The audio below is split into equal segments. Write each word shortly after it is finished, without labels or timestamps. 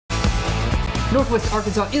Northwest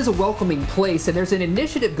Arkansas is a welcoming place, and there's an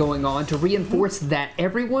initiative going on to reinforce that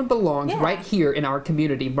everyone belongs right here in our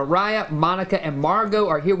community. Mariah, Monica, and Margot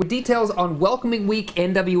are here with details on Welcoming Week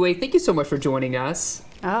NWA. Thank you so much for joining us.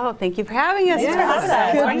 Oh, thank you for having us. Good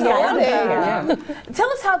morning. Tell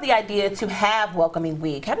us how the idea to have Welcoming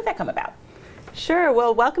Week, how did that come about? Sure.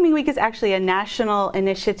 Well, Welcoming Week is actually a national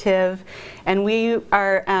initiative, and we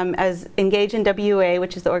are as engaged in NWA,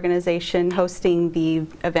 which is the organization hosting the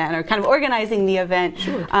event, or kind of organizing the event.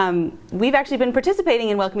 Sure. We've actually been participating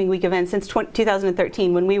in Welcoming Week events since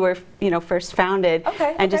 2013, when we were, first founded.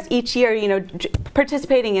 And just each year,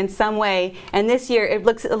 participating in some way. And this year it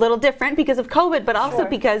looks a little different because of COVID, but also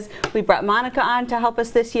because we brought Monica on to help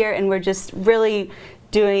us this year, and we're just really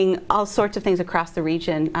doing all sorts of things across the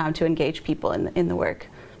region to engage people in the work.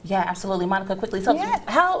 Yeah, absolutely. Monica, quickly tell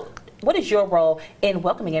us, what is your role in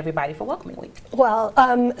welcoming everybody for Welcoming Week? Well,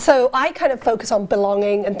 so I kind of focus on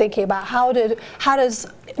belonging and thinking about how does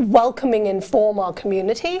welcoming inform our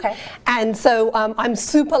community. And so I'm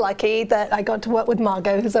super lucky that I got to work with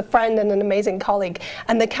Margot, who's a friend and an amazing colleague,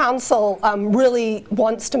 and the council really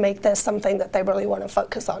wants to make this something that they really want to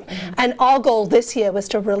focus on. And our goal this year was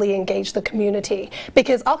to really engage the community,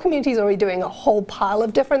 because our community is already doing a whole pile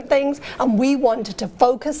of different things, and we wanted to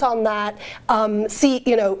focus on that,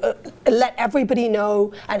 let everybody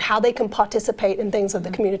know and how they can participate in things that the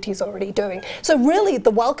community is already doing. So really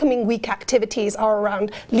the Welcoming Week activities are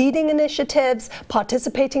around leading initiatives,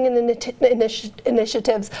 participating in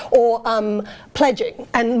initiatives, or pledging.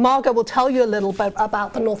 And Margot will tell you a little bit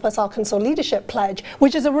about the Northwest Arkansas Leadership Pledge,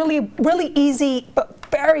 which is a really easy but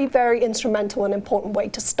very, very instrumental and important way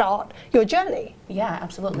to start your journey. Yeah,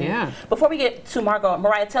 absolutely. Yeah. Before we get to Margot,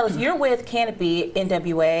 Mariah, tell us, you're with Canopy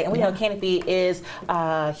NWA, and we know Canopy is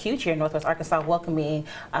huge here in Northwest Arkansas, welcoming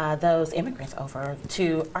those immigrants over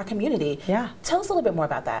to our community. Yeah. Tell us a little bit more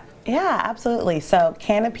about that. Yeah, absolutely. So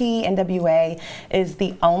Canopy NWA is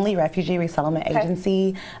the only refugee resettlement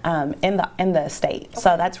agency in the state.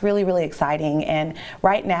 So that's really, really exciting. And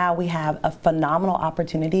right now we have a phenomenal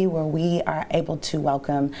opportunity where we are able to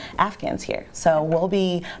welcome Afghans here. So we'll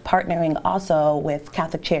be partnering also with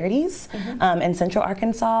Catholic Charities in Central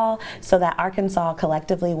Arkansas, so that Arkansas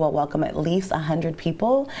collectively will welcome at least 100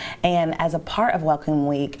 people. And as a part of Welcome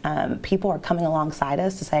Week, people are coming alongside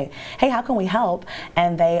us to say, hey, how can we help?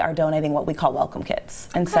 And they are donating what we call welcome kits.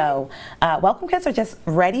 And so welcome kits are just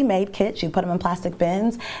ready-made kits. You put them in plastic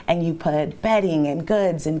bins, and you put bedding and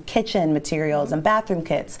goods and kitchen materials and bathroom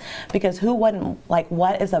kits, because who wouldn't,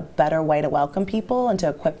 what is a better way to welcome people and to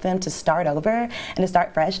equip them to start over and to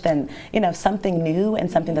start fresh than, something new and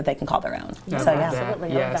something that they can call their own. So yeah,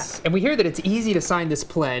 absolutely. Yes. And we hear that it's easy to sign this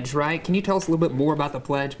pledge, right? Can you tell us a little bit more about the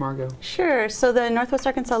pledge, Margot? Sure. So the Northwest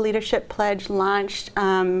Arkansas Leadership Pledge launched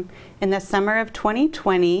in the summer of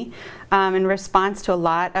 2020 in response to a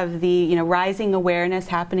lot of the rising awareness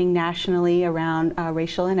happening nationally around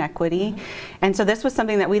racial inequity. And so this was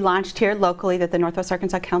something that we launched here locally, that the Northwest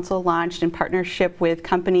Arkansas Council launched in partnership with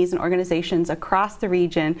companies and organizations across the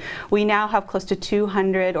region. We now have close to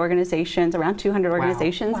 200 organizations, around 200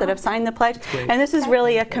 organizations that have signed the pledge. And this is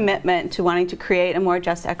really a commitment to wanting to create a more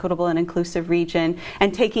just, equitable, and inclusive region,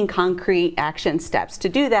 and taking concrete action steps to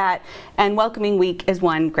do that. And Welcoming Week is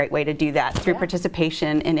one great way to do that, through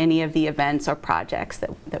participation in any of the events or projects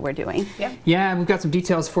that we're doing. Yeah, and we've got some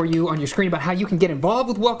details for you on your screen about how you can get involved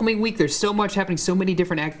with Welcoming Week. There's so much happening, so many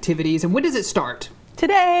different activities. And when does it start?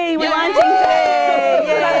 Today, we're launching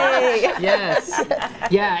today. Yay. Yes.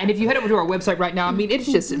 Yeah, and if you head over to our website right now,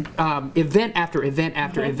 it's just event after event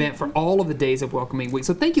after event for all of the days of Welcoming Week.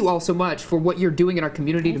 So thank you all so much for what you're doing in our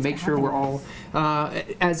community to make sure we're all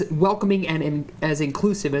as welcoming and as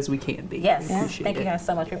inclusive as we can be. Yes. Thank you guys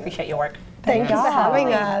so much. We appreciate your work. Thank you for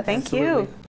having us. Thank you.